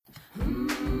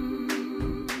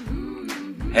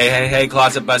Hey,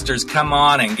 Closet Busters, come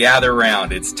on and gather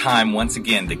around. It's time once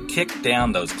again to kick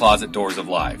down those closet doors of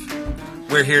life.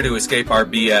 We're here to escape our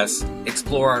BS,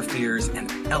 explore our fears, and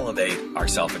elevate our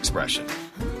self-expression.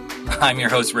 I'm your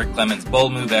host, Rick Clemens,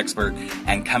 bold move expert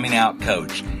and coming out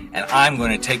coach, and I'm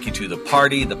going to take you to the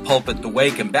party, the pulpit, the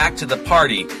wake, and back to the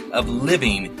party of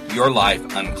living your life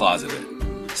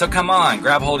uncloseted. So come on,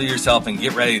 grab hold of yourself and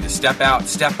get ready to step out,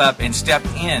 step up, and step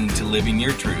into living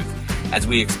your truth as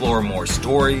we explore more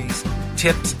stories,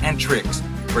 tips, and tricks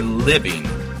for living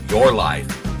your life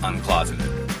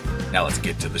uncloseted. Now let's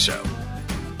get to the show.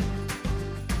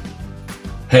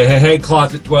 Hey,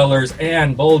 closet dwellers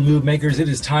and bold move makers. It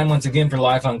is time once again for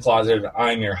Life Uncloseted.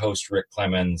 I'm your host, Rick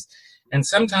Clemens. And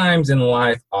sometimes in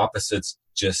life, opposites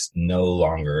just no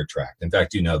longer attract. In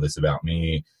fact, you know this about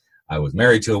me. I was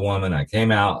married to a woman. I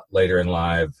came out later in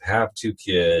life, have 2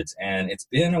 kids, and it's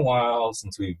been a while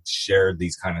since we've shared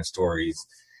these kind of stories,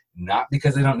 not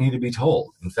because they don't need to be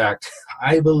told. In fact,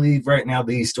 I believe right now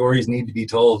these stories need to be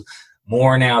told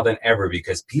more now than ever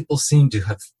because people seem to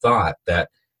have thought that,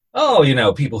 oh, you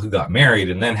know, people who got married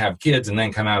and then have kids and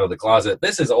then come out of the closet,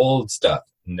 this is old stuff.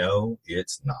 No,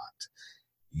 it's not.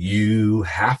 You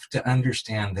have to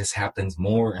understand this happens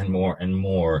more and more and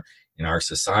more in our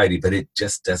society, but it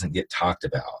just doesn't get talked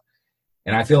about.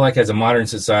 And I feel like as a modern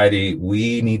society,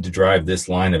 we need to drive this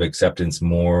line of acceptance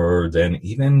more than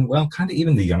even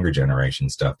the younger generation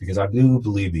stuff, because I do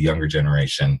believe the younger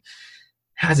generation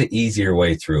has an easier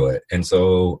way through it. And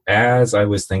so as I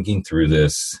was thinking through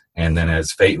this, and then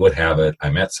as fate would have it, I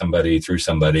met somebody through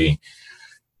somebody,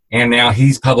 and now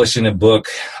he's publishing a book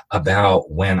about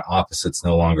when opposites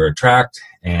no longer attract.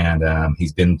 And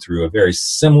he's been through a very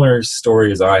similar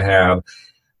story as I have.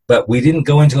 But we didn't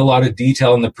go into a lot of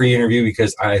detail in the pre-interview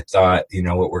because I thought, you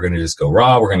know what, we're going to just go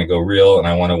raw. We're going to go real. And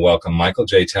I want to welcome Michael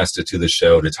J. Testa to the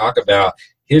show to talk about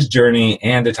his journey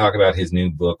and to talk about his new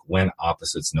book, When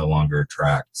Opposites No Longer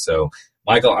Attract. So,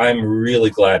 Michael, I'm really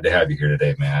glad to have you here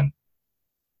today, man.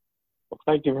 Well,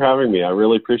 thank you for having me. I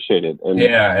really appreciate it. And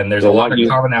there's a lot of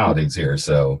commonalities here.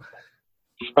 So,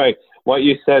 right, what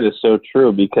you said is so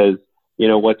true because you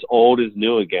know what's old is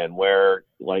new again. Where,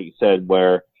 like you said,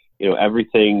 where you know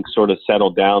everything sort of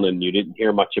settled down and you didn't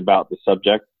hear much about the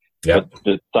subject, yep.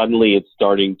 But suddenly it's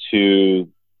starting to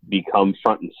become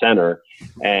front and center,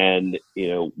 and you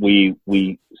know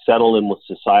we settle in with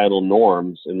societal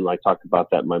norms, and I talked about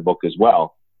that in my book as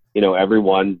well. You know,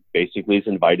 everyone basically is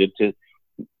invited to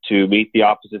meet the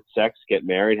opposite sex, get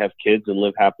married, have kids, and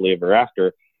live happily ever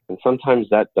after. And sometimes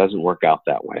that doesn't work out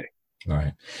that way. All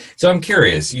right. So I'm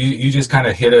curious, you just kind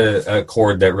of hit a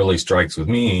chord that really strikes with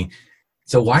me.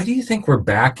 So why do you think we're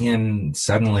back in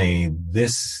suddenly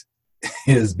this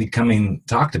is becoming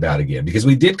talked about again? Because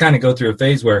we did kind of go through a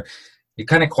phase where it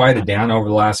kind of quieted down over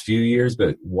the last few years,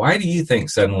 but why do you think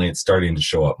suddenly it's starting to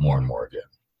show up more and more again?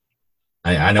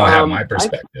 I know I have my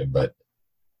perspective, but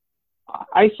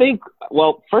I think,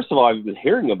 well, first of all, I've been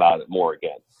hearing about it more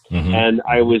again. Mm-hmm. And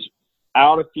I was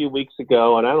out a few weeks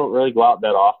ago, and I don't really go out that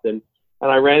often. And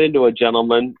I ran into a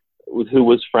gentleman who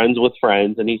was friends with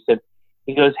friends, and he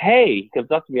goes, hey, he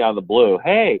comes up to me out of the blue.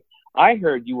 Hey, I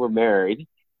heard you were married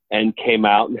and came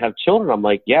out and have children. I'm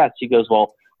like, yes. He goes,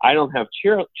 well, I don't have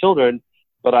children,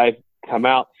 but I've come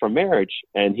out from marriage.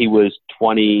 And he was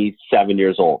 27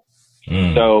 years old.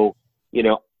 Mm. So, you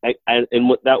know, and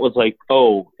what that was like,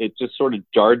 it just sort of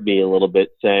jarred me a little bit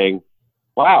saying,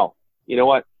 wow, you know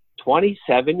what,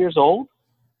 27 years old?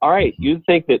 All right, you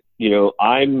think that, you know,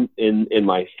 I'm in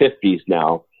my 50s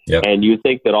now, yep. And you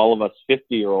think that all of us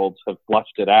 50-year-olds have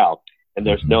flushed it out and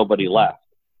there's nobody left.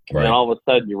 Right. And all of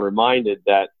a sudden you're reminded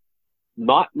that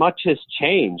not much has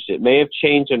changed. It may have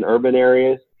changed in urban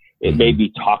areas. It may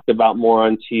be talked about more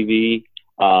on TV.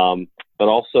 But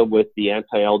also with the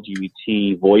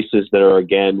anti-LGBT voices that are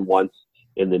again once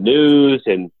in the news,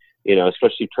 and you know,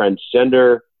 especially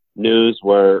transgender news,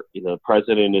 where you know the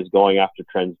president is going after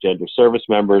transgender service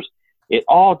members. It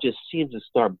all just seems to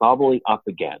start bubbling up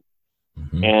again,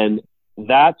 and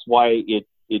that's why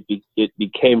it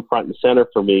became front and center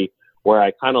for me. Where I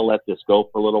kind of let this go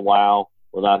for a little while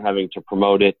without having to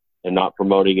promote it and not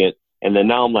promoting it, and then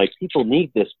now I'm like, people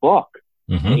need this book.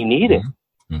 They need it.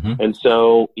 And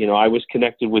so, you know, I was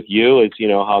connected with you as, you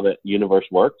know, how the universe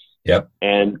works. Yep.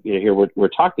 And, you know, here we're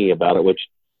talking about it,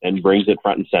 and brings it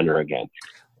front and center again.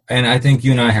 And I think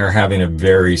you and I are having a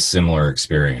very similar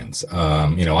experience.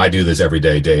 You know, I do this every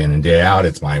day, day in and day out.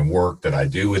 It's my work that I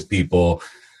do with people.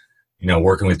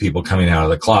 working with people coming out of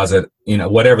the closet,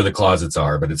 whatever the closets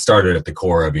are, but it started at the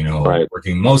core of, Right.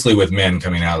 working mostly with men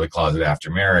coming out of the closet after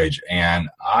marriage. And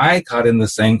I caught in the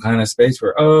same kind of space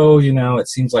where, it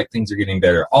seems like things are getting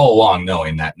better all along,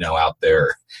 knowing that out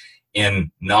there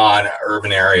in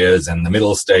non-urban areas and the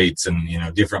middle states and,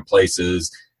 different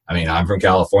places. I mean, I'm from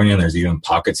California, and there's even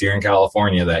pockets here in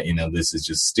California that, this is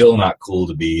just still not cool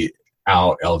to be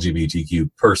out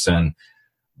LGBTQ person.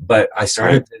 But I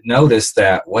started to notice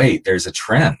that, wait, there's a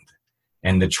trend.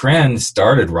 And the trend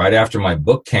started right after my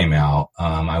book came out.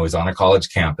 I was on a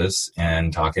college campus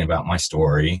and talking about my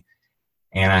story.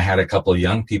 And I had a couple of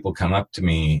young people come up to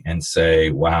me and say,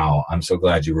 wow, I'm so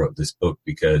glad you wrote this book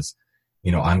because,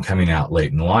 I'm coming out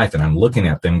late in life. And I'm looking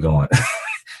at them going,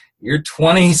 you're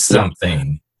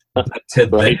 20-something. But to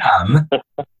them,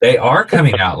 they are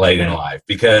coming out late in life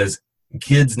because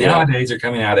kids nowadays are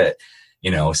coming out at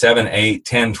 7, 8,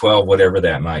 10, 12, whatever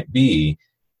that might be.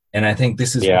 And I think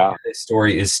this is why this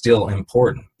story is still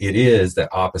important. It is that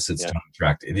opposites don't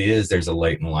attract. It is there's a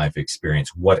late in life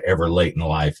experience, whatever late in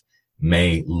life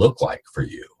may look like for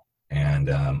you. And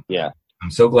I'm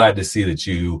so glad to see that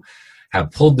you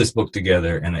have pulled this book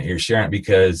together and that you're sharing it,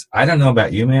 because I don't know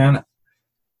about you, man.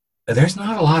 There's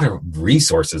not a lot of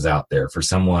resources out there for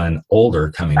someone older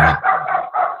coming up.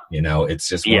 It's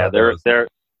just there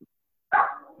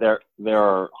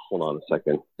are, hold on a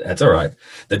second. That's all right.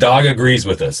 The dog agrees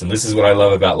with us. And this is what I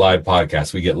love about live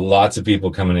podcasts. We get lots of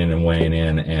people coming in and weighing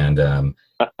in. And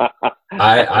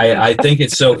I think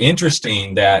it's so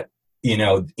interesting that,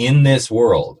 in this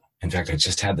world, in fact, I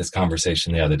just had this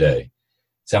conversation the other day.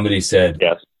 Somebody said,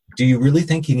 yes. Do you really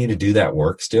think you need to do that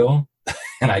work still?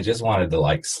 And I just wanted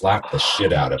to slap the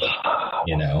shit out of it.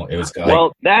 It was like,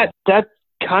 well, that's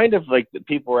kind of like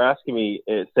people were asking me,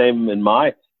 same in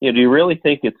my, do you really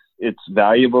think it's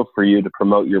valuable for you to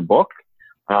promote your book?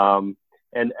 And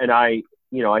I,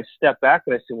 I step back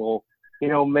and I say, well,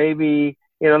 maybe,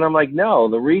 and I'm like, no,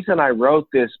 the reason I wrote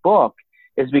this book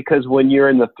is because when you're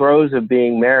in the throes of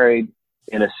being married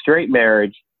in a straight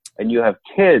marriage and you have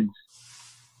kids,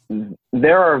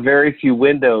 there are very few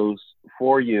windows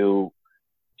for you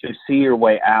to see your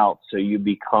way out. So you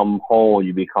become whole,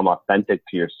 you become authentic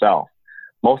to yourself.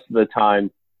 Most of the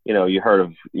time, you heard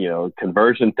of,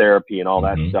 conversion therapy and all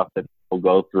that stuff that people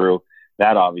go through.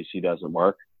 That obviously doesn't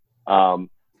work.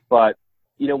 But,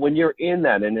 when you're in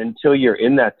that, and until you're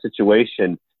in that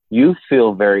situation, you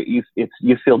feel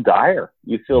you feel dire.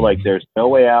 You feel like there's no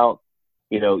way out.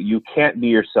 You can't be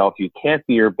yourself. You can't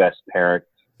be your best parent.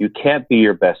 You can't be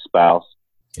your best spouse.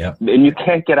 Yeah. And you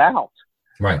can't get out.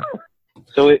 Right.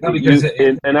 So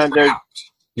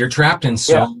you're trapped in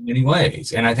so many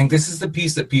ways. And I think this is the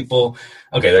piece that people,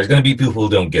 there's going to be people who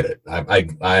don't get it. I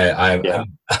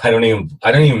don't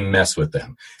even mess with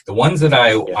them. The ones that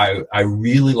I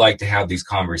really like to have these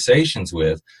conversations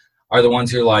with are the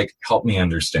ones who are like, help me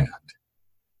understand.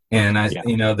 And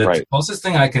the closest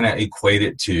thing I can equate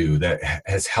it to that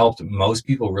has helped most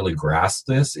people really grasp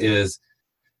this is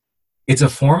it's a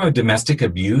form of domestic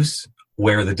abuse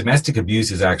where the domestic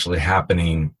abuse is actually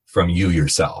happening from you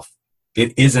yourself.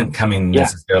 It isn't coming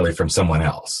necessarily from someone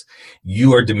else.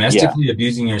 You are domestically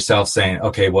abusing yourself saying,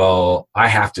 okay, well, I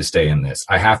have to stay in this.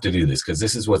 I have to do this because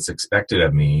this is what's expected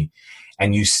of me.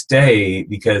 And you stay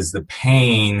because the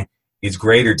pain is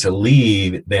greater to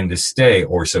leave than to stay,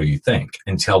 or so you think,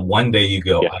 until one day you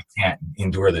go, I can't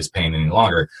endure this pain any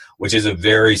longer, which is a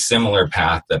very similar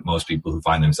path that most people who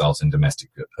find themselves in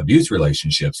domestic abuse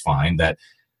relationships find that,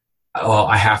 well,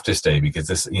 I have to stay because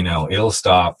this, it'll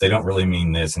stop. They don't really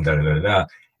mean this and da-da-da-da.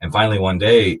 And finally, one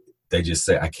day, they just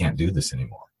say, I can't do this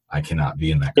anymore. I cannot be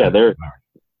in that kind of environment.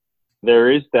 There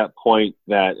is that point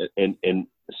that, in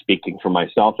speaking for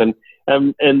myself, and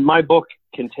my book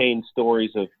contains stories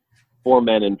of 4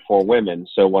 men and 4 women.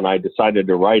 So when I decided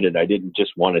to write it, I didn't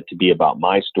just want it to be about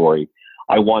my story.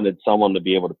 I wanted someone to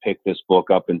be able to pick this book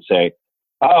up and say,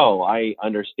 oh, I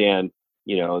understand,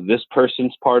 this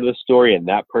person's part of the story and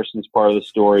that person's part of the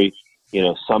story.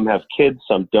 Some have kids,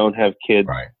 some don't have kids.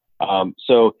 Right.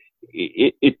 So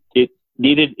it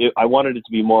needed, I wanted it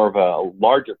to be more of a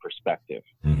larger perspective.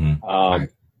 Right.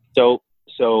 So,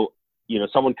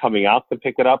 someone coming out could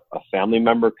pick it up. A family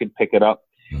member could pick it up.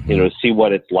 To see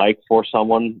what it's like for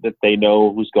someone that they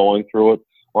know who's going through it.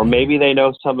 Or maybe they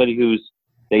know somebody who's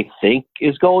they think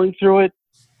is going through it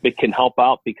that can help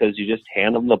out because you just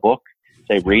hand them the book,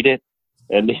 they read it.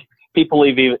 And people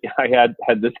even, I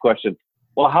had this question,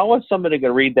 well, how is somebody going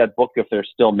to read that book if they're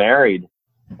still married?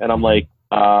 And I'm like,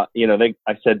 I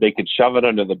said they could shove it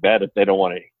under the bed if they don't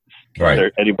want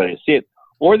anybody to see it.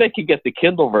 Or they could get the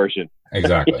Kindle version.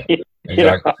 Exactly.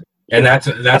 And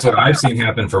that's what I've seen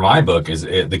happen for my book is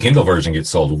the Kindle version gets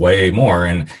sold way more,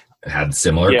 and had a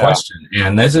similar question.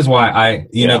 And this is why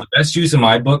the best use of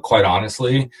my book, quite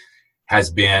honestly,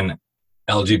 has been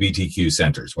LGBTQ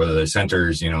centers, whether they're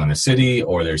centers, in a city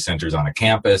or they're centers on a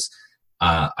campus.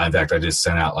 In fact, I just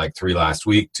sent out like 3 last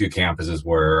week, 2 campuses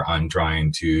where I'm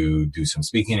trying to do some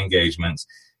speaking engagements,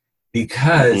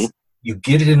 because you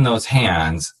get it in those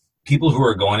hands. People who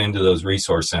are going into those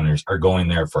resource centers are going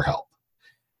there for help.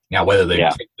 Now, whether they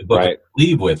take the book and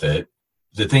leave with it,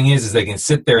 the thing is they can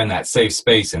sit there in that safe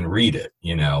space and read it,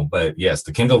 But yes,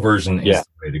 the Kindle version is the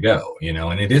way to go,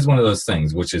 And it is one of those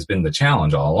things which has been the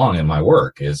challenge all along in my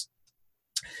work is,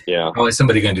 how is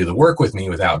somebody going to do the work with me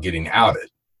without getting outed?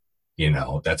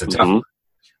 That's a tough one.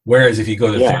 Whereas if you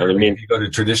go to therapy, if you go to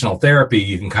traditional therapy,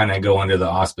 you can kind of go under the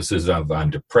auspices of I'm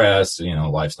depressed,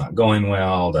 life's not going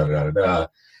well, da-da-da-da-da.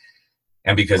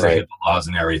 And because of HIPAA laws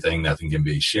and everything, nothing can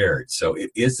be shared. So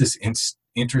it is this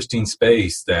interesting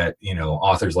space that,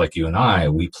 authors like you and I,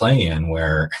 we play in,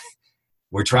 where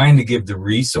we're trying to give the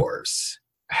resource.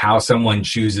 How someone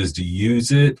chooses to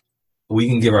use it, we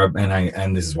can give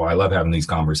and this is why I love having these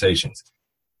conversations.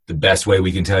 The best way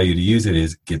we can tell you to use it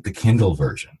is get the Kindle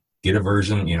version. Get a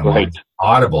version, on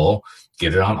Audible,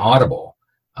 get it on Audible.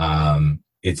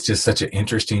 It's just such an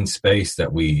interesting space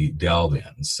that we delve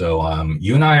in. So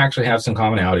you and I actually have some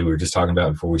commonality we were just talking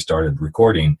about before we started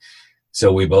recording.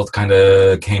 So we both kind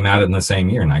of came out in the same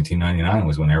year. 1999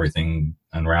 was when everything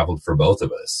unraveled for both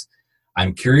of us.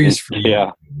 I'm curious for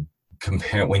you,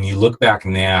 compare when you look back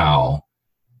now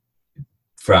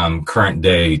from current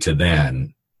day to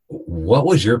then, what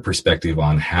was your perspective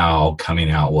on how coming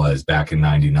out was back in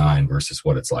 99 versus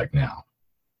what it's like now?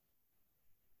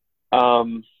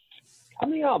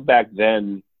 Coming out back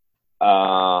then,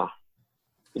 coming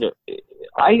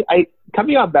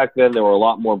out back then, there were a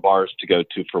lot more bars to go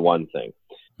to, for one thing.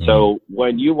 So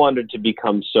when you wanted to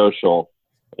become social,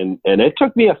 and it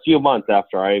took me a few months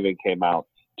after I even came out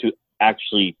to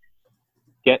actually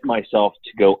get myself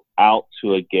to go out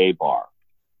to a gay bar.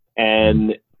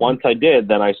 And once I did,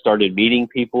 then I started meeting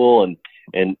people, and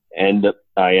I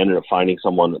ended up finding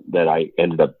someone that I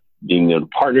ended up being in a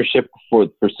partnership for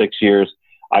 6 years.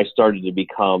 I started to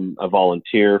become a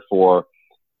volunteer for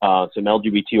some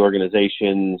LGBT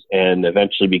organizations, and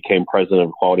eventually became president of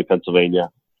Equality Pennsylvania.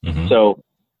 So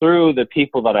through the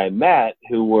people that I met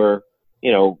who were,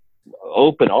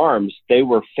 open arms, they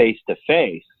were face to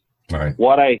face.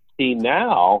 What I see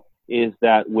now is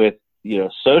that with,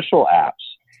 social apps,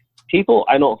 people,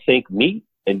 I don't think, meet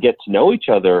and get to know each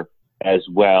other as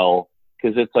well,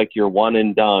 because it's like you're one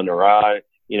and done, or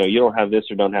you don't have this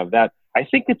or don't have that. I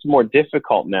think it's more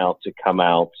difficult now to come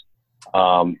out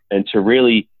and to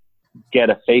really get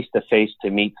a face-to-face to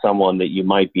meet someone that you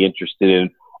might be interested in,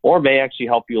 or may actually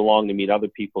help you along to meet other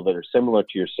people that are similar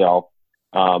to yourself.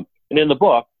 And in the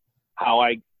book, how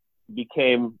I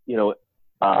became,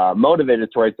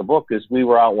 motivated to write the book is we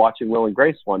were out watching Will and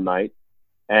Grace one night,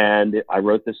 and I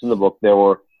wrote this in the book. There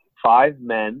were 5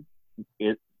 men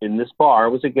in this bar. It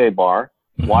was a gay bar.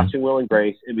 Watching Will and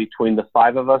Grace, and between the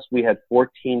 5 of us, we had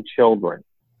 14 children.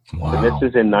 Wow. And this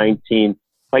is in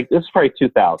this is probably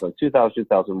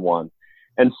 2001.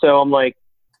 And so I'm like,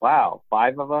 wow,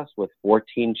 5 of us with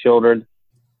 14 children,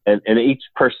 and each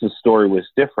person's story was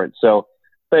different. So,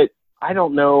 but I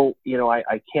don't know,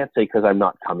 I can't say because I'm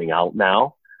not coming out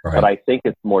now, but I think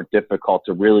it's more difficult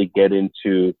to really get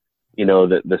into,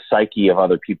 the psyche of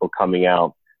other people coming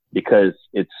out, because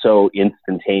it's so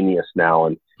instantaneous now.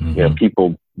 And,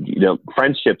 people,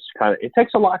 friendships it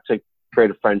takes a lot to create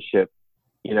a friendship.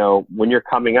 When you're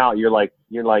coming out, you're like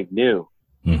new.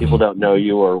 People don't know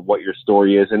you or what your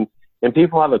story is. And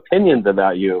people have opinions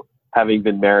about you, having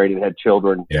been married and had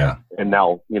children. And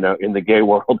now, in the gay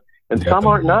world, and some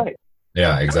aren't nice.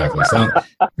 Yeah, exactly. Some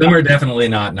are definitely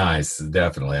not nice.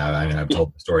 Definitely. I've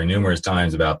told the story numerous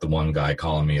times about the one guy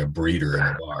calling me a breeder in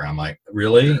the bar. I'm like,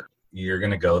 really? You're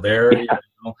going to go there? Yeah.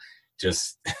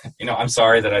 Just, I'm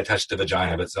sorry that I touched a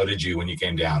vagina, but so did you when you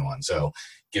came down one. So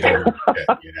get over it,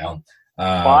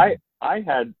 Well, I've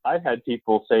had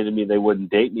people say to me they wouldn't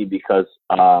date me because,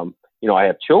 I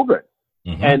have children.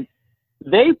 And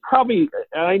they probably,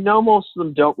 and I know most of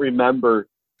them don't remember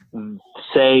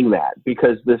saying that,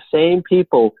 because the same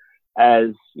people as,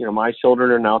 my children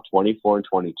are now 24 and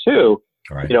 22,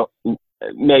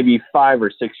 maybe 5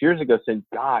 or 6 years ago said,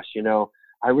 gosh,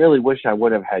 I really wish I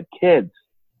would have had kids.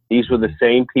 These were the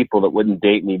same people that wouldn't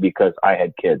date me because I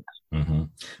had kids.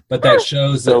 But that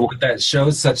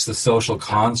shows such the social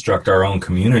construct our own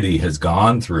community has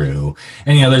gone through.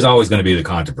 And, there's always going to be the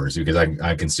controversy, because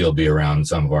I can still be around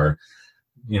some of our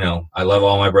I love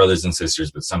all my brothers and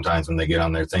sisters, but sometimes when they get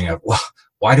on their thing of, well,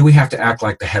 why do we have to act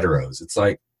like the heteros? It's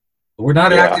like, we're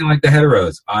not acting like the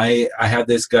heteros. I have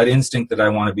this gut instinct that I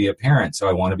want to be a parent, so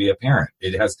I want to be a parent.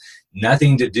 It has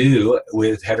nothing to do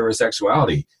with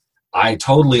heterosexuality. I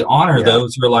totally honor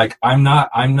those who are like, I'm not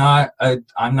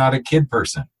a kid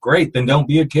person. Great, then don't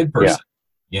be a kid person.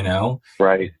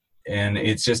 Right. And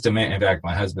it's just in fact,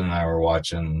 my husband and I were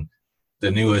watching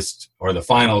the newest or the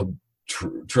final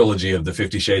trilogy of the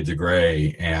 50 Shades of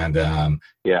Grey, and by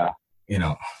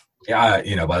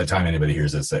the time anybody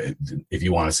hears this, if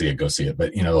you want to see it, go see it.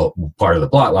 But part of the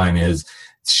plot line is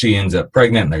she ends up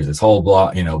pregnant, and there's this whole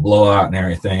blowout and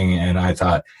everything. And I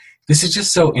thought, this is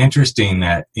just so interesting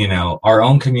that our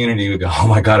own community would go, oh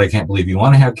my God, I can't believe you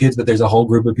want to have kids, but there's a whole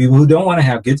group of people who don't want to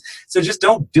have kids. So just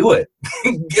don't do it.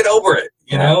 Get over it.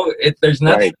 There's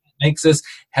nothing that makes us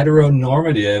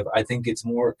heteronormative. I think it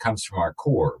comes from our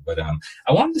core. But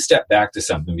I wanted to step back to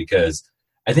something, because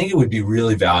I think it would be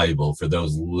really valuable for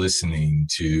those listening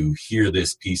to hear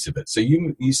this piece of it. So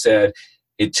you said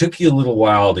it took you a little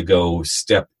while to go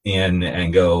step in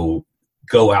and go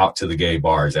out to the gay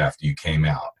bars after you came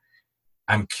out.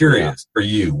 I'm curious for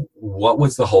you, what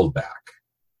was the holdback?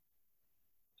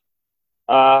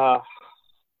 I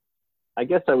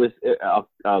guess I was,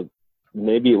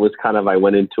 maybe it was kind of, I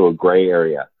went into a gray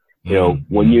area.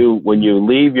 When you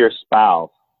leave your spouse,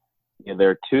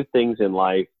 there are two things in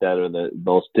life that are the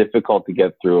most difficult to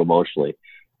get through emotionally.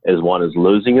 One is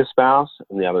losing a spouse,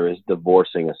 and the other is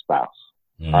divorcing a spouse.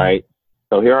 All right.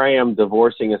 So here I am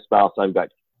divorcing a spouse. I've got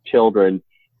children,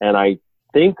 and I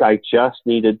think I just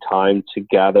needed time to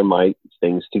gather my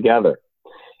things together.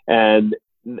 And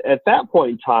at that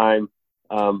point in time,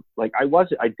 I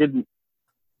didn't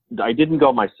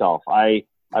go myself. There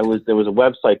was a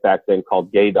website back then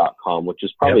called gay.com, which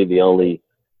is probably the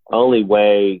only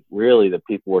way really that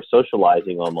people were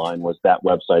socializing online was that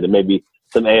website, and maybe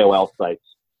some AOL sites,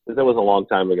 because that was a long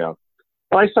time ago.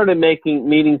 But I started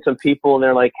meeting some people, and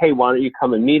they're like, hey, why don't you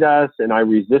come and meet us? And I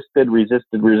resisted.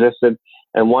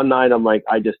 And one night I'm like,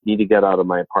 I just need to get out of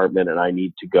my apartment, and I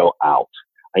need to go out.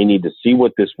 I need to see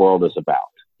what this world is about.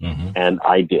 Mm-hmm. And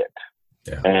I did.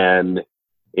 Yeah. And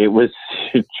it was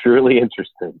truly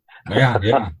interesting.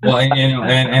 Yeah. Well,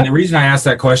 and the reason I asked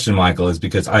that question, Michael, is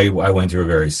because I went through a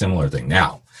very similar thing.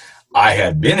 Now, I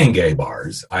had been in gay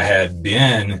bars. I had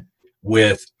been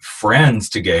with friends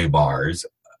to gay bars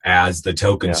as the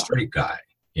token straight guy.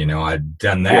 I'd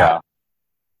done that. Yeah.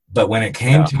 But when it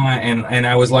came time, and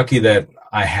I was lucky that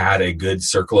I had a good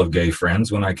circle of gay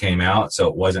friends when I came out, so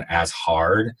it wasn't as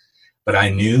hard. But I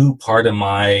knew part of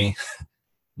my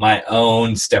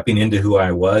own stepping into who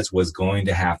I was going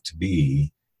to have to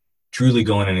be truly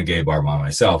going in a gay bar by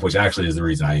myself, which actually is the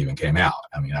reason I even came out.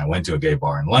 I mean, I went to a gay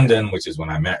bar in London, which is when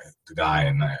I met the guy,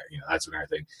 and that's when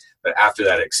everything. But after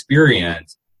that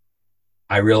experience,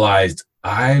 I realized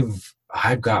I've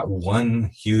got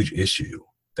one huge issue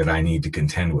that I need to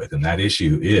contend with, and that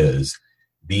issue is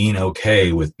being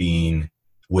okay with being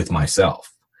with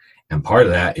myself. And part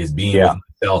of that is being with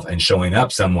myself and showing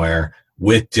up somewhere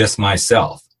with just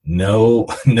myself. No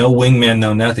wingman,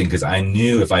 no nothing, because I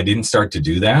knew if I didn't start to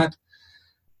do that,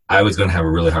 I was going to have a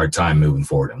really hard time moving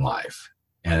forward in life.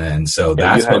 And so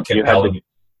that's what kept telling me.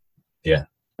 Yeah.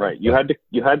 Right. You had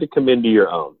to come into your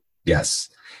own. Yes.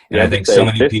 And I think so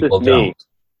many people don't.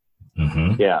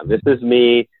 Mm-hmm. Yeah. This is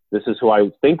me. This is who I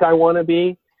think I want to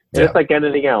be. And it's like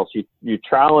anything else. You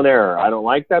trial and error. I don't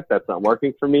like that. That's not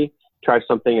working for me. Try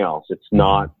something else. It's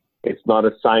not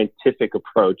a scientific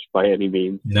approach by any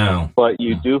means. No. But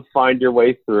you do find your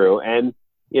way through. And,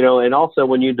 and also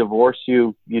when you divorce,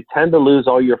 you tend to lose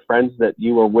all your friends that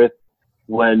you were with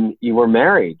when you were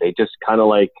married. They just kind of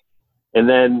and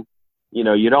then,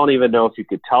 you don't even know if you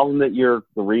could tell them that you're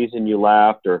the reason you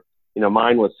left, or,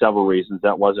 mine was several reasons.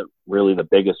 That wasn't really the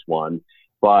biggest one.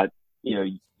 But,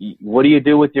 what do you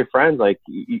do with your friends? Like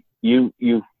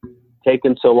you've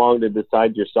taken so long to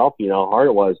decide yourself, how hard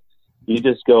it was. You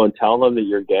just go and tell them that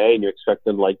you're gay, and you expect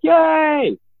them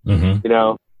yay!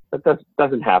 Mm-hmm. That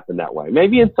doesn't happen that way.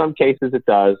 Maybe in some cases it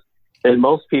does. And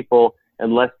most people,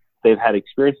 unless they've had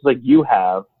experiences like you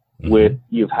have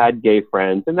you've had gay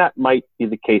friends, and that might be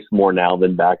the case more now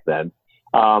than back then.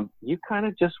 You kind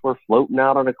of just were floating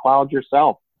out on a cloud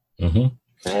yourself,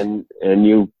 and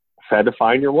you had to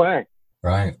find your way.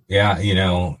 Right. Yeah.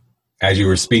 As you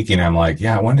were speaking, I'm like,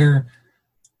 I wonder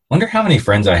how many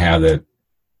friends I have that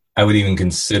I would even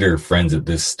consider friends at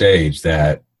this stage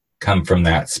that come from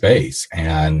that space,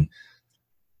 and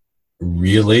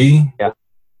really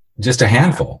just a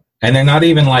handful. And they're not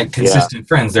even consistent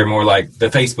friends. They're more like the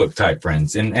Facebook type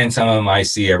friends. And some of them I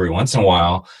see every once in a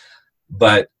while,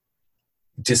 but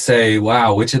to say,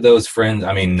 wow, which of those friends,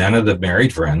 I mean, none of the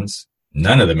married friends,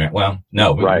 well,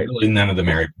 no, Right. really none of the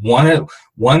married.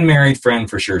 One married friend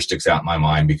for sure sticks out in my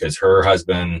mind because her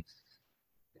husband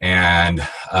and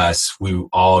us, we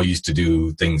all used to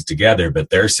do things together, but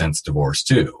they're since divorced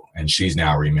too. And she's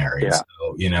now remarried. Yeah.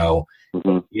 So,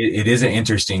 it is an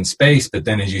interesting space, but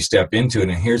then as you step into it,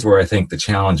 and here's where I think the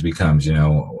challenge becomes,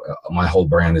 my whole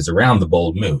brand is around the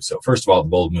bold move. So first of all, the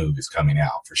bold move is coming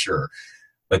out for sure.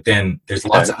 But then there's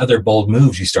lots of other bold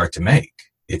moves you start to make.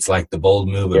 It's like the bold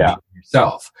move of being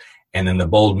yourself. And then the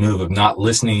bold move of not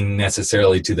listening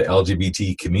necessarily to the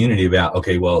LGBT community about,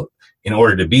 okay, well, in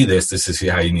order to be this is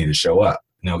how you need to show up.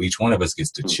 Each one of us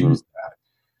gets to choose that.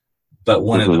 But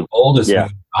one of the boldest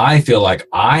moves I feel like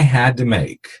I had to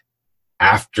make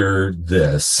after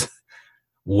this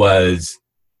was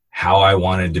how I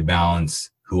wanted to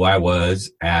balance who I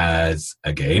was as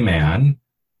a gay man,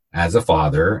 as a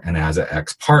father, and as an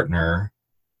ex-partner,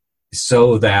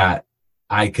 so that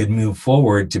I could move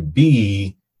forward to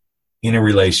be in a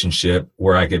relationship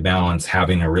where I could balance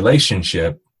having a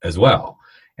relationship as well.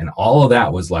 And all of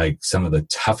that was like some of the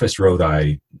toughest road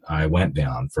I went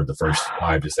down for the first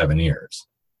 5 to 7 years.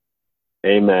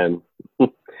 Amen.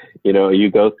 You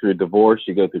go through divorce,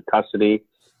 you go through custody,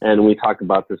 and we talk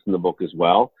about this in the book as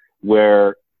well,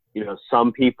 where,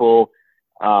 some people,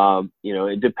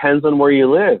 it depends on where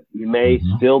you live. You may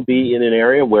still be in an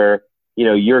area where,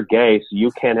 you're gay, so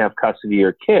you can't have custody of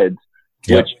your kids,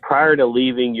 which prior to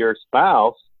leaving your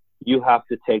spouse, you have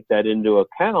to take that into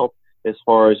account as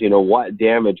far as, what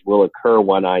damage will occur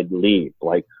when I leave.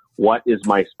 Like, what is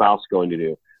my spouse going to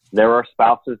do? There are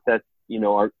spouses that,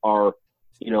 are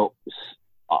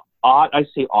I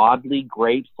say oddly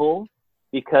grateful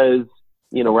because,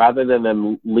 rather than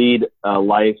them lead a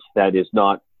life that is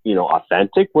not,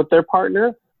 authentic with their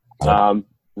partner,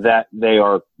 that they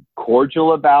are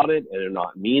cordial about it and are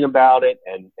not mean about it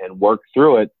and work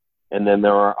through it. And then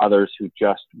there are others who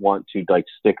just want to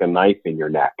stick a knife in your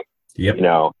neck,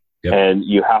 and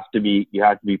you have to be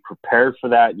prepared for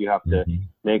that. You have to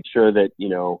make sure that,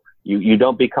 you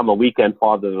don't become a weekend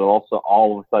father that also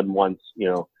all of a sudden wants,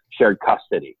 shared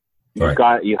custody.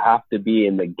 You have to be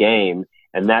in the game,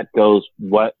 and that goes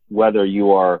whether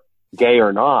you are gay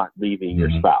or not leaving your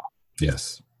spouse.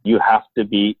 Yes. You have to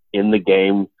be in the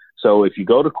game. So if you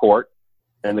go to court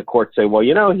and the court say, well,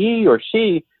 he or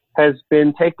she has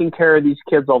been taking care of these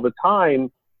kids all the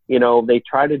time, they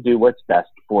try to do what's best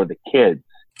for the kids.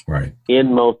 Right.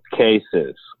 In most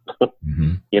cases,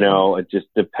 it just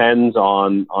depends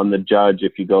on the judge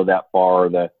if you go that far.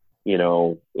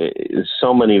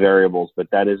 So many variables, but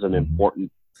that is an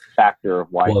important factor of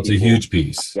why. Well, it's a huge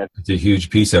piece. It's a huge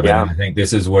piece of it. And I think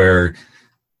this is where,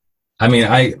 I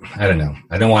don't know.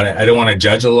 I don't want to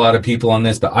judge a lot of people on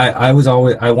this, but I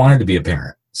wanted to be a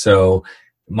parent. So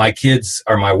my kids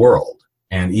are my world.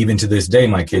 And even to this day,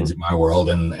 my kids are my world,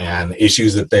 and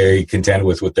issues that they contend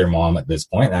with their mom at this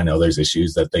point. I know there's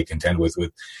issues that they contend with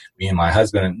me and my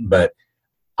husband, but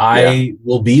I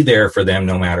will be there for them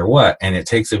no matter what. And it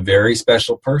takes a very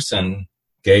special person,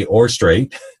 gay or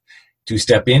straight, to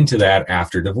step into that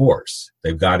after divorce.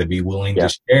 They've got to be willing to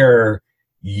share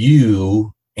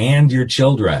you and your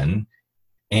children,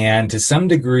 and to some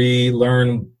degree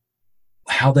learn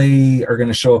how they are going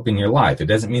to show up in your life. It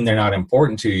doesn't mean they're not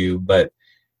important to you, but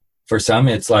for some,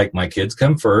 it's like my kids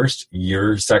come first,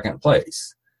 you're second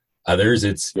place. Others,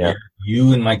 it's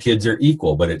you and my kids are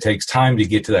equal, but it takes time to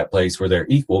get to that place where they're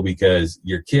equal because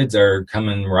your kids are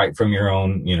coming right from your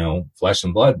own, flesh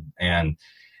and blood. And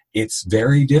it's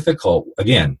very difficult,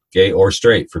 again, gay or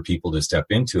straight, for people to step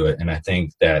into it. And I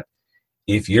think that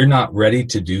if you're not ready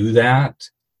to do that,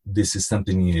 this is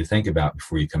something you need to think about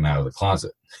before you come out of the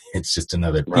closet. It's just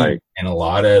another piece. Right. And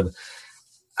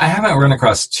I haven't run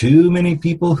across too many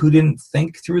people who didn't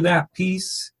think through that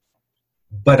piece,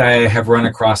 but I have run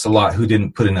across a lot who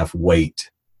didn't put enough weight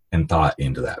and thought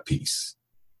into that piece.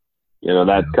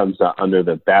 That comes under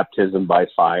the baptism by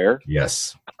fire.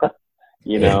 Yes.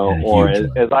 Or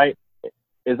as I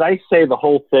say, the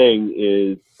whole thing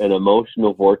is an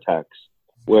emotional vortex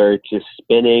where it's just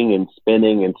spinning and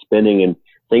spinning and spinning, and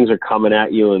things are coming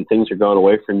at you and things are going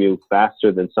away from you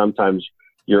faster than sometimes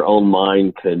your own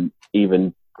mind can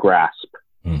even grasp.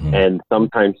 And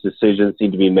sometimes decisions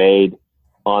need to be made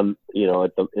on,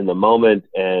 in the moment,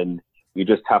 and you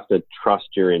just have to trust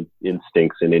your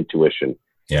instincts and intuition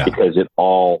because it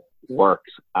all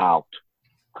works out.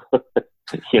 And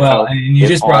you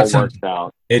just brought something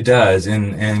out. It does.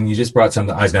 And you just brought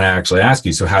something I was going to actually ask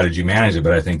you. So how did you manage it?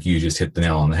 But I think you just hit the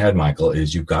nail on the head, Michael,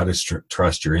 is you've got to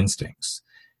trust your instincts.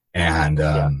 And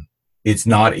it's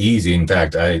not easy. In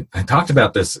fact, I talked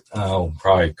about this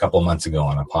probably a couple of months ago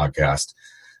on a podcast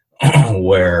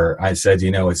where I said,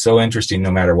 it's so interesting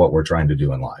no matter what we're trying to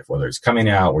do in life, whether it's coming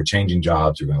out, we're changing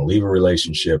jobs, we're going to leave a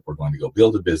relationship, we're going to go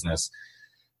build a business.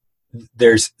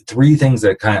 There's three things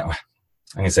that I'm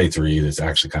going to say three, there's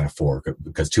actually kind of four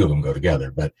because two of them go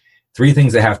together, but three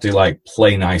things that have to like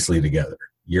play nicely together.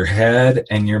 Your head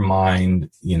and your mind,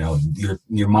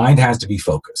 your mind has to be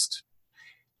focused.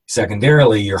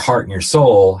 Secondarily, your heart and your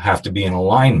soul have to be in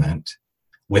alignment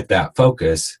with that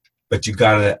focus, but you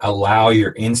got to allow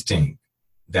your instinct,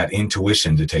 that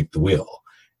intuition, to take the wheel.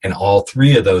 And all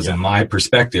three of those, in my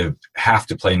perspective, have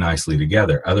to play nicely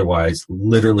together. Otherwise,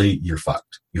 literally, you're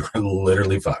fucked. You're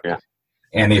literally fucked. Yeah.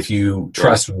 And if you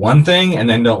trust one thing and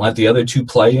then don't let the other two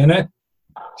play in it,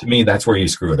 to me, that's where you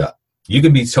screw it up. You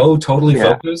can be totally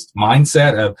focused,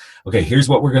 mindset of, okay, here's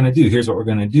what we're going to do. Here's what we're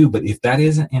going to do. But if that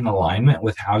isn't in alignment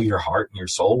with how your heart and your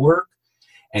soul work,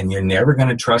 and you're never going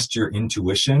to trust your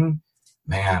intuition,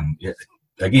 man,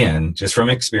 again, just from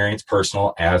experience,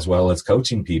 personal, as well as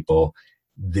coaching people,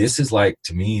 this is like,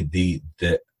 to me, the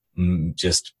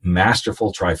just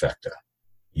masterful trifecta.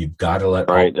 You've got to let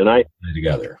all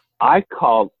together. I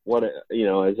call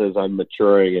as I'm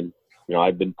maturing, and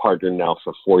I've been partnered now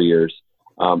for 4 years.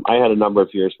 I had a number of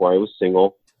years where I was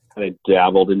single, and I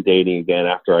dabbled in dating again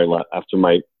after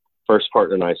my first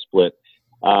partner and I split.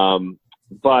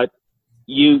 But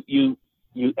you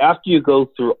after you go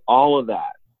through all of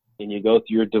that, and you go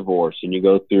through your divorce, and you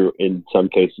go through, in some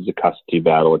cases, a custody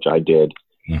battle, which I did,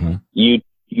 you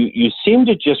seem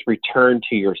to just return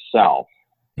to yourself.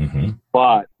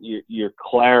 But your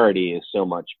clarity is so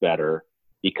much better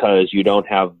because you don't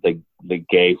have the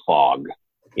gay fog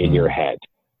in your head.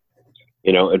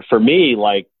 And for me,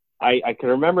 like, I can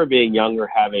remember being younger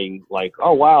having like,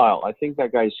 oh, wow, I think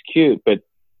that guy's cute, but,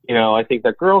 I think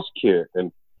that girl's cute.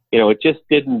 And, it just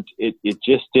didn't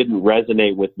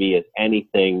resonate with me as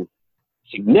anything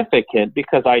significant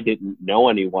because I didn't know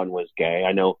anyone was gay.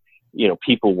 I know,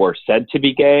 people were said to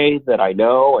be gay that I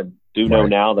know and do know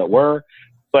now that were,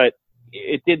 but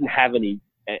it didn't have any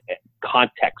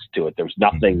context to it. There was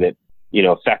nothing that,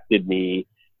 affected me.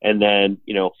 And then,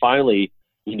 finally,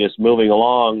 just moving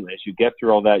along, as you get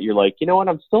through all that, you're like, you know what,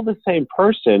 I'm still the same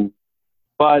person,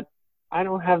 but I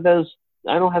don't have that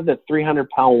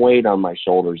 300-pound weight on my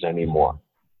shoulders anymore.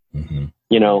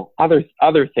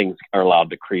 Other things are allowed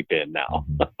to creep in now.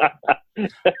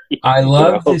 I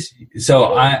love this.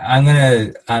 So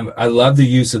I love the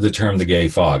use of the term the gay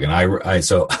fog. And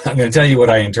so I'm going to tell you what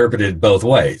I interpreted both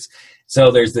ways.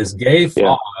 So there's this gay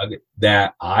fog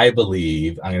that I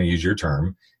believe, I'm going to use your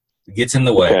term, gets in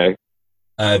the way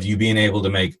of you being able to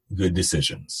make good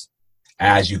decisions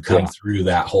as you come through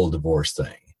that whole divorce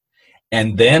thing.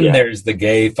 And then there's the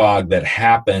gay fog that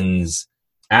happens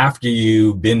after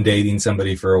you've been dating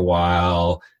somebody for a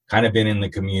while, kind of been in the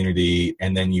community,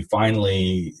 and then you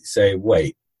finally say,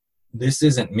 wait, this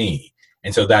isn't me.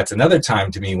 And so that's another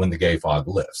time to me when the gay fog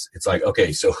lifts. It's like,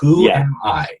 okay, so who am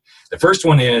I? The first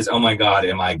one is, oh my God,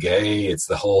 am I gay? It's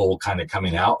the whole kind of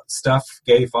coming out stuff,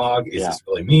 gay fog. Is this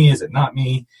really me? Is it not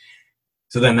me?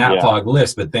 So then that fog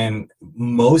lifts. But then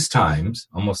most times,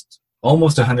 almost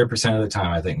 100% of the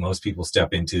time, I think most people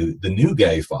step into the new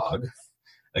gay fog,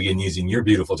 again, using your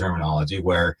beautiful terminology,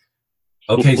 where,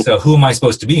 okay, so who am I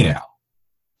supposed to be now?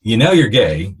 You're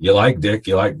gay, you like dick,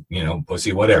 you like,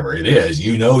 pussy, whatever it is,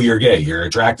 you're gay, you're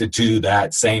attracted to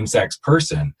that same sex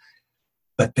person.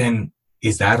 But then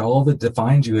is that all that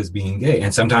defines you as being gay?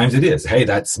 And sometimes it is. Hey,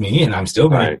 that's me, and I'm still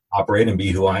going to operate and be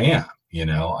who I am,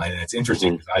 and it's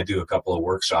interesting because I do a couple of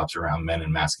workshops around men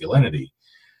and masculinity.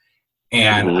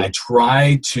 And I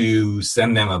try to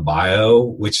send them a bio,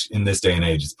 which in this day and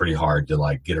age, it's pretty hard to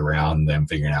like get around them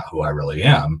figuring out who I really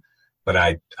am. But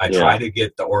I try to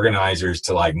get the organizers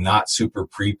to like not super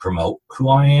pre-promote who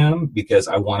I am, because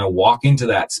I want to walk into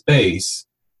that space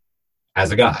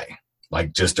as a guy,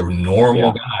 like just a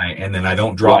normal guy. And then I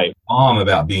don't drop a bomb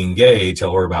about being gay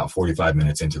till we're about 45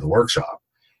 minutes into the workshop,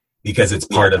 because it's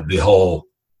part of the whole,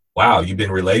 wow, you've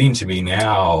been relating to me,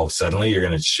 now suddenly you're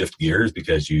going to shift gears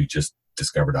because you just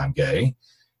discovered I'm gay.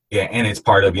 Yeah, and it's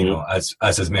part of, us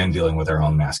as men dealing with our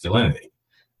own masculinity.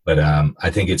 But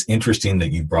I think it's interesting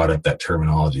that you brought up that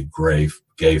terminology,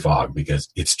 gay fog, because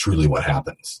it's truly what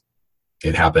happens.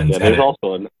 It happens.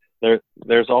 Yeah,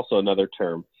 there's also another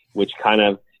term which kind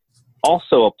of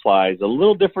also applies a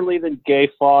little differently than gay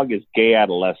fog, is gay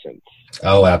adolescence.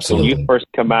 Oh, absolutely. When you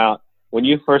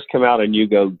first come out and you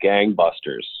go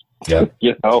gangbusters. Yeah.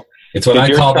 It's what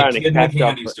I call the kid in the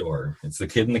candy store. It's the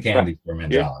kid in the candy store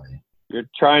mentality. You're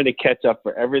trying to catch up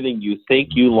for everything you think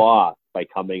you lost by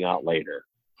coming out later.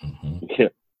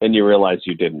 and you realize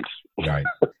you didn't. Right.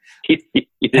 You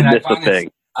didn't miss a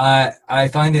thing. I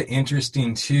find it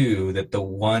interesting too that the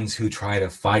ones who try to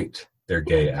fight their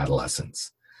gay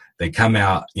adolescence, they come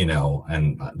out,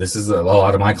 and this is a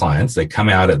lot of my clients, they come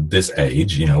out at this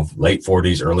age, late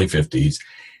 40s, early 50s,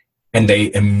 and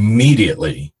they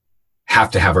immediately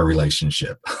have to have a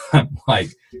relationship. Like,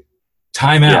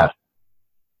 time out. Yeah.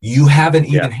 You haven't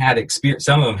even had experience.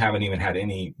 Some of them haven't even had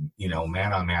any,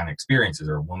 man-on-man experiences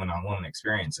or woman-on-woman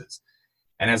experiences.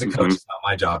 And as a coach, it's not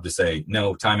my job to say,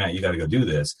 no, time out, you got to go do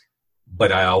this.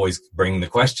 But I always bring the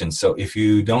question. So if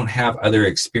you don't have other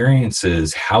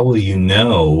experiences, how will you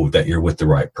know that you're with the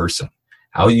right person?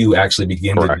 How will you actually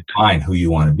begin to define who you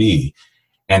want to be?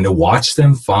 And to watch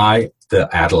them fight the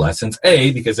adolescents,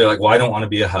 because they're like, well, I don't want to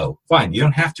be a hoe. Fine, you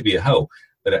don't have to be a hoe,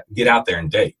 but get out there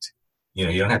and date. You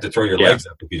don't have to throw your legs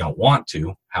up if you don't want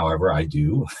to. However, I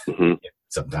do.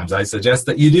 Sometimes I suggest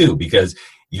that you do, because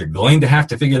you're going to have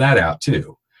to figure that out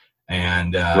too.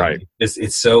 And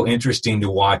it's so interesting to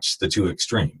watch the two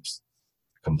extremes.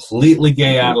 Completely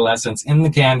gay adolescents in the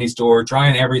candy store,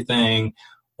 trying everything,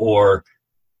 or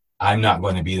I'm not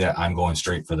going to be that. I'm going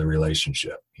straight for the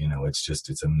relationship.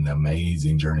 It's an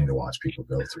amazing journey to watch people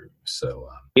go through. So,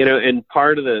 and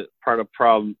part of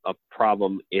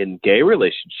problem in gay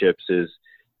relationships is,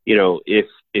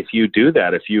 if you do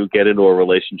that, if you get into a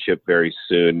relationship very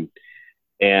soon,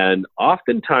 and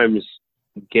oftentimes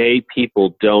gay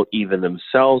people don't even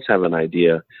themselves have an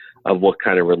idea of what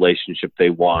kind of relationship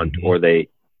they want, or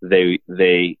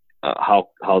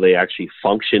how they actually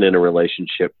function in a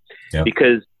relationship,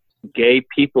 because gay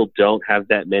people don't have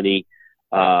that many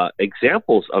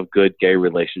examples of good gay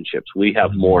relationships. We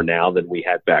have more now than we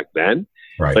had back then,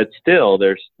 but still,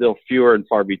 there's still fewer and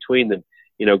far between than,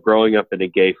 growing up in a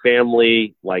gay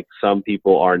family like some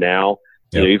people are now.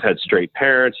 You've had straight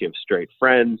parents, you have straight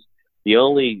friends. The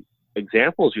only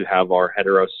examples you have are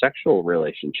heterosexual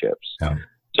relationships.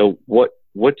 So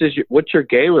what's your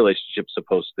gay relationship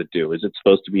supposed to do? Is it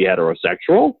supposed to be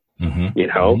heterosexual?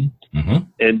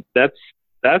 And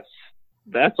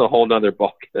that's a whole nother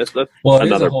ball. That's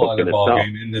another book in itself.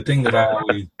 And the thing that I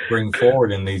always bring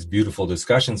forward in these beautiful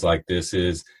discussions like this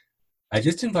is, I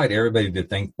just invite everybody to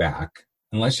think back,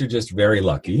 unless you're just very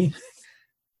lucky.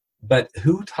 But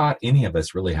who taught any of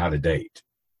us really how to date?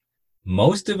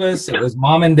 Most of us, it was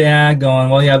mom and dad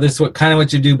going, well, yeah, this is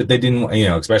what you do, but they didn't,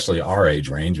 especially our age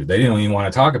range, they didn't even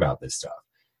want to talk about this stuff.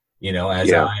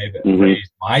 As I've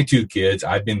raised my two kids,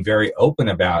 I've been very open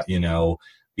about,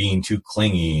 being too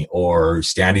clingy, or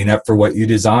standing up for what you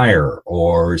desire,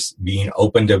 or being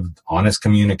open to honest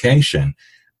communication.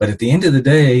 But at the end of the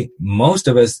day, most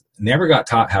of us never got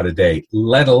taught how to date,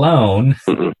 let alone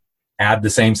add the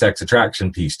same-sex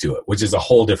attraction piece to it, which is a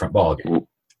whole different ballgame.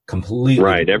 Completely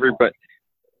right.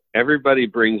 Everybody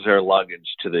brings their luggage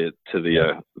to the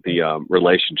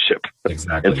relationship.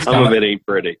 Exactly. And some of it ain't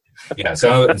pretty. Yeah.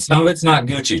 So some of it's not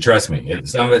Gucci. Trust me.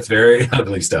 Some of it's very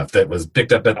ugly stuff that was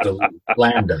picked up at the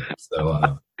land.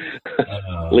 So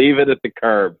leave it at the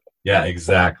curb. Yeah.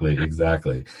 Exactly.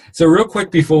 So real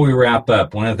quick before we wrap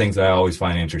up, one of the things I always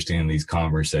find interesting in these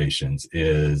conversations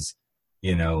is,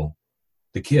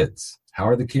 the kids. How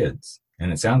are the kids?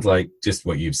 And it sounds like just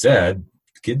what you've said.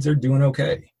 Kids are doing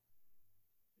okay.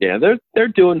 Yeah, they're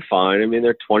doing fine. I mean,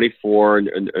 they're 24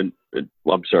 and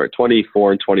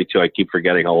 24 and 22. I keep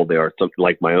forgetting how old they are. Something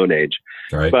like my own age.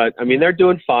 Right. But I mean, they're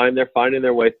doing fine. They're finding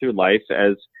their way through life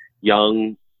as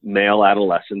young male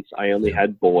adolescents. I only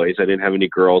had boys. I didn't have any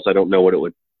girls. I don't know what it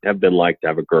would have been like to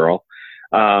have a girl.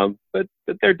 But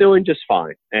they're doing just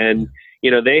fine. And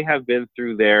they have been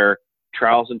through their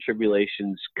trials and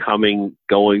tribulations,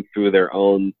 going through their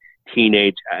own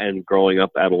teenage and growing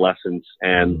up adolescence.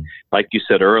 And like you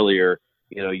said earlier,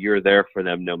 you're there for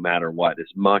them no matter what, as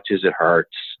much as it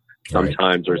hurts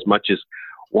sometimes, or as much as,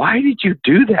 why did you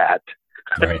do that?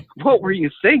 Right. What were you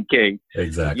thinking?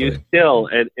 Exactly. You still,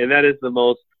 and that is the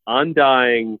most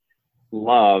undying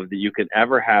love that you can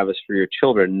ever have, is for your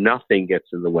children. Nothing gets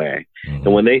in the way.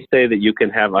 And when they say that you can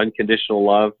have unconditional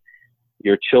love,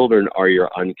 your children are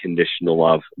your unconditional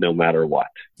love, no matter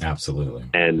what. Absolutely.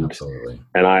 And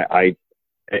I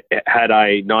had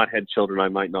I not had children, I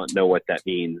might not know what that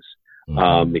means,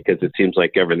 because it seems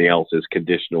like everything else is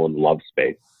conditional in the love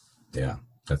space. Yeah,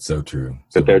 that's so true.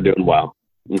 But they're doing well.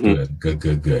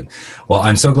 Good. Well,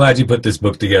 I'm so glad you put this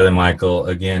book together, Michael.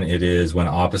 Again, it is When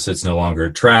Opposites No Longer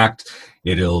Attract.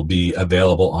 It'll be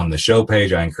available on the show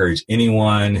page. I encourage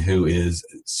anyone who is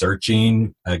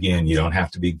searching. Again, you don't have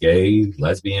to be gay,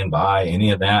 lesbian, bi, any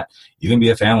of that. You can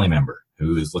be a family member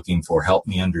who is looking for help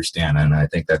me understand. And I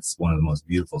think that's one of the most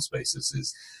beautiful spaces,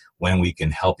 is when we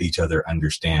can help each other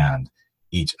understand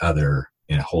each other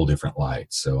in a whole different light.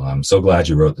 So I'm so glad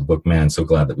you wrote the book, man. So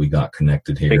glad that we got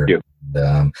connected here. Thank you.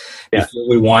 And, before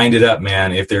we wind it up,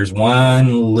 man, if there's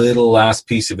one little last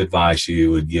piece of advice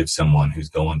you would give someone who's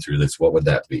going through this, what would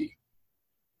that be?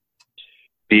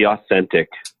 Be authentic.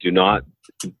 Do not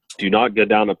go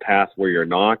down a path where you're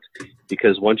not,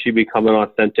 because once you become an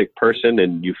authentic person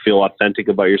and you feel authentic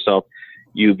about yourself,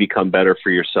 you become better for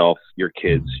yourself, your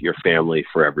kids, your family,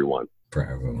 for everyone. For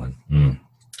everyone.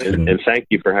 And thank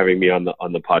you for having me on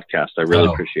the podcast. I really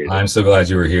appreciate it. I'm so glad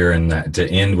you were here. And that, to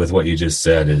end with what you just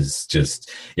said, is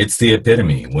just, it's the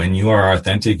epitome. When you are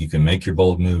authentic, you can make your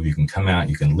bold move. You can come out.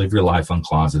 You can live your life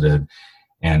uncloseted.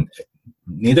 And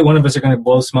neither one of us are going to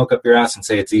blow smoke up your ass and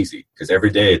say it's easy, because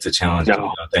every day it's a challenge to be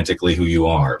authentically who you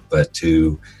are. But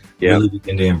to really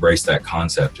begin to embrace that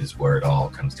concept is where it all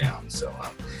comes down. So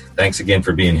thanks again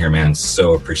for being here, man.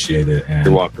 So appreciate it. And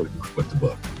you're welcome. With the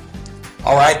book.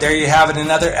 All right, there you have it.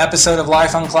 Another episode of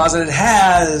Life Uncloseted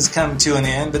has come to an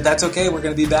end, but that's okay. We're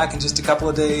going to be back in just a couple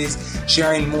of days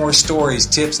sharing more stories,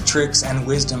 tips, tricks, and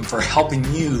wisdom for helping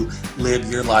you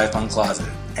live your life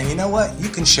uncloseted. And you know what? You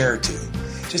can share too.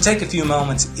 Just take a few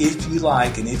moments if you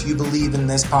like and if you believe in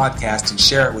this podcast and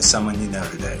share it with someone you know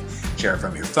today. Share it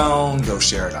from your phone, go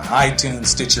share it on iTunes,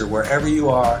 Stitcher, wherever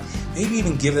you are. Maybe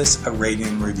even give us a rating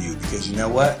and review, because you know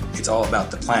what? It's all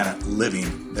about the planet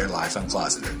living their life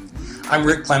uncloseted. I'm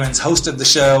Rick Clemens, host of the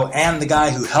show and the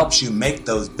guy who helps you make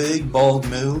those big, bold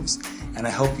moves. And I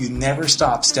hope you never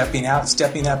stop stepping out,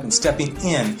 stepping up, and stepping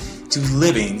in to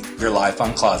living your life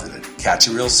uncloseted. Catch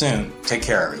you real soon. Take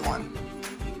care, everyone.